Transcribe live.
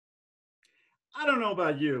I don't know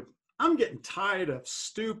about you. I'm getting tired of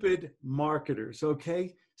stupid marketers,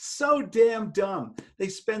 okay? So damn dumb. They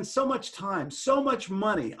spend so much time, so much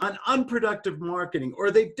money on unproductive marketing, or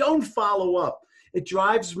they don't follow up. It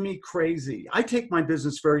drives me crazy. I take my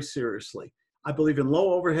business very seriously. I believe in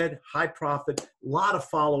low overhead, high profit, a lot of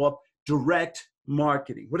follow up, direct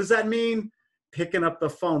marketing. What does that mean? Picking up the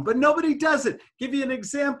phone, but nobody does it. Give you an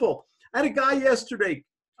example. I had a guy yesterday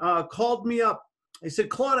called me up. He said,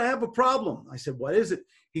 Claude, I have a problem. I said, what is it?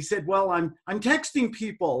 He said, well, I'm texting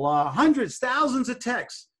people, hundreds, thousands of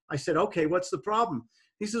texts. I said, okay, what's the problem?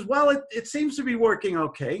 He says, well, it seems to be working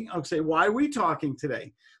okay. I'll say, why are we talking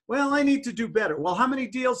today? Well, I need to do better. Well, how many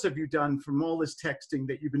deals have you done from all this texting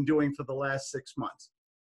that you've been doing for the last 6 months?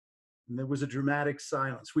 And there was a dramatic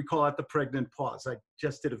silence. We call it the pregnant pause. I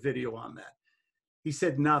just did a video on that. He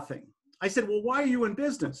said, nothing. I said, well, why are you in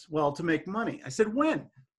business? Well, to make money. I said, when?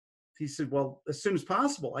 He said, well, as soon as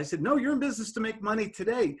possible. I said, no, you're in business to make money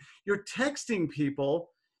today. You're texting people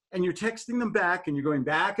and you're texting them back and you're going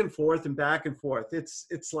back and forth and back and forth.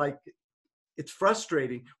 It's like, it's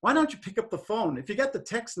frustrating. Why don't you pick up the phone? If you get the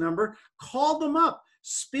text number, call them up,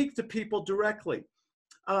 speak to people directly.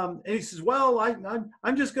 And he says, well,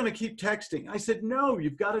 I'm just going to keep texting. I said, no,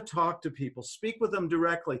 you've got to talk to people, speak with them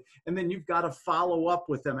directly, and then you've got to follow up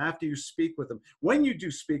with them after you speak with them. When you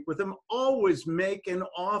do speak with them, always make an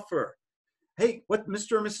offer. Hey, what,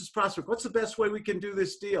 Mr. or Mrs. Prospect, what's the best way we can do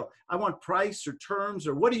this deal? I want price or terms,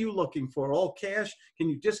 or what are you looking for? All cash? Can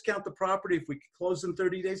you discount the property if we could close in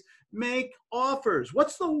 30 days? Make offers.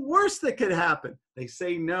 What's the worst that could happen? They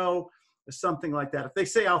say no. Or something like that. If they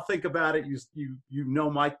say, I'll think about it, you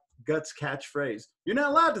know my guts catchphrase. You're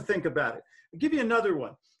not allowed to think about it. I'll give you another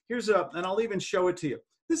one. Here's and I'll even show it to you.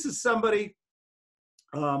 This is somebody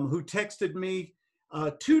who texted me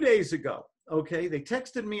 2 days ago. Okay, they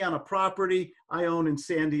texted me on a property I own in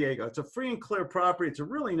San Diego. It's a free and clear property. It's a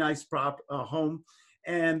really nice home,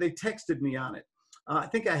 and they texted me on it. I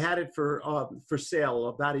think I had it for sale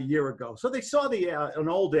about a year ago. So they saw an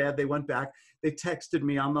old ad. They went back. They texted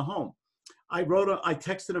me on the home. I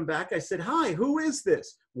texted them back. I said, hi, who is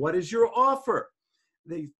this? What is your offer?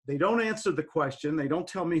 They don't answer the question. They don't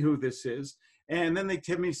tell me who this is. And then they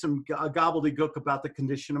tell me some gobbledygook about the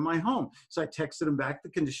condition of my home. So I texted them back. The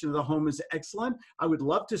condition of the home is excellent. I would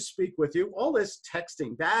love to speak with you. All this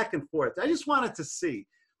texting back and forth. I just wanted to see.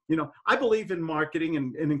 You know, I believe in marketing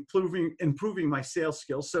and improving my sales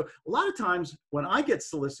skills. So a lot of times when I get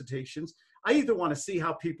solicitations, I either want to see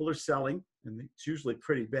how people are selling, and it's usually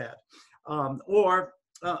pretty bad, or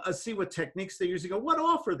see what techniques they're using, or what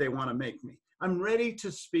offer they want to make me. I'm ready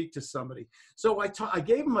to speak to somebody. So I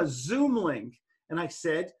gave them a Zoom link, and I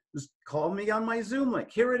said, just call me on my Zoom link.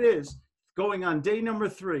 Here it is, going on day number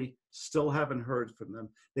 3. Still haven't heard from them.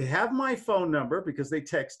 They have my phone number because they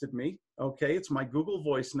texted me. Okay, it's my Google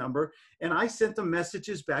Voice number. And I sent them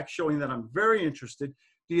messages back showing that I'm very interested.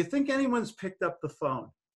 Do you think anyone's picked up the phone?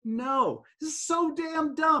 No, this is so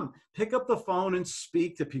damn dumb. Pick up the phone and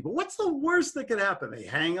speak to people. What's the worst that could happen? They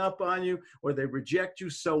hang up on you or they reject you,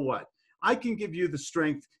 so what? I can give you the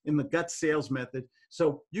strength in the gut sales method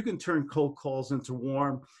so you can turn cold calls into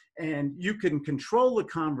warm and you can control the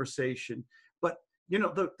conversation. But you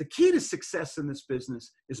know, the key to success in this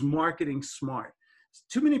business is marketing smart.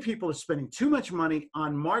 Too many people are spending too much money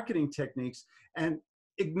on marketing techniques and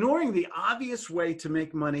ignoring the obvious way to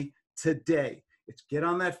make money today. It's get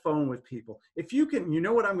on that phone with people. If you can, you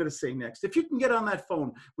know what I'm going to say next. If you can get on that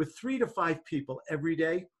phone with 3 to 5 people every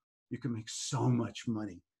day, you can make so much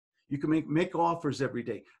money. You can make offers every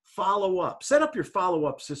day. Follow up. Set up your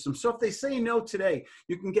follow-up system. So if they say no today,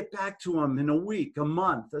 you can get back to them in a week, a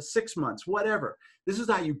month, 6 months, whatever. This is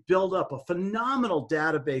how you build up a phenomenal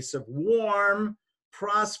database of warm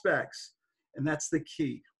prospects. And that's the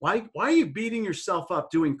key. Why are you beating yourself up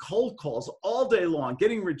doing cold calls all day long,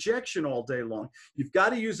 getting rejection all day long? You've got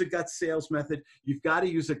to use a gut sales method. You've got to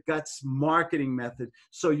use a guts marketing method.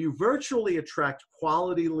 So you virtually attract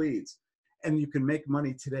quality leads and you can make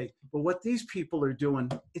money today. But what these people are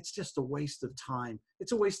doing, it's just a waste of time.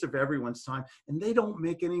 It's a waste of everyone's time. And they don't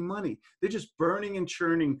make any money. They're just burning and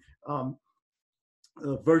churning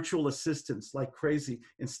virtual assistants like crazy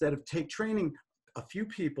instead of training a few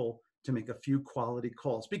people to make a few quality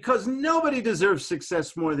calls, because nobody deserves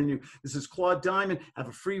success more than you. This is Claude Diamond. I have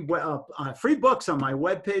a free books on my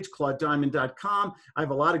webpage, claudediamond.com. I have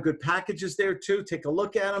a lot of good packages there too. Take a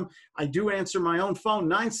look at them. I do answer my own phone,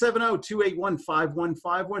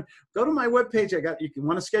 970-281-5151. Go to my webpage. You can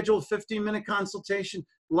want to schedule a 15-minute consultation.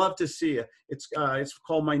 Love to see you. It's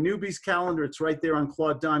called my newbies calendar. It's right there on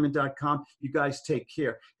claudediamond.com. You guys take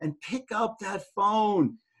care and pick up that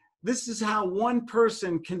phone. This is how one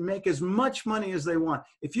person can make as much money as they want.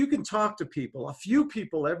 If you can talk to people, a few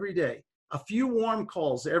people every day, a few warm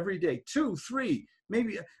calls every day, 2, 3,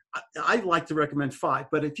 maybe, I like to recommend 5,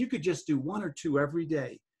 but if you could just do 1 or 2 every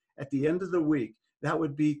day at the end of the week, that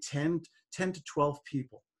would be 10 to 12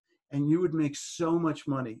 people. And you would make so much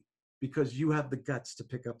money because you have the guts to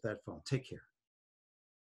pick up that phone. Take care.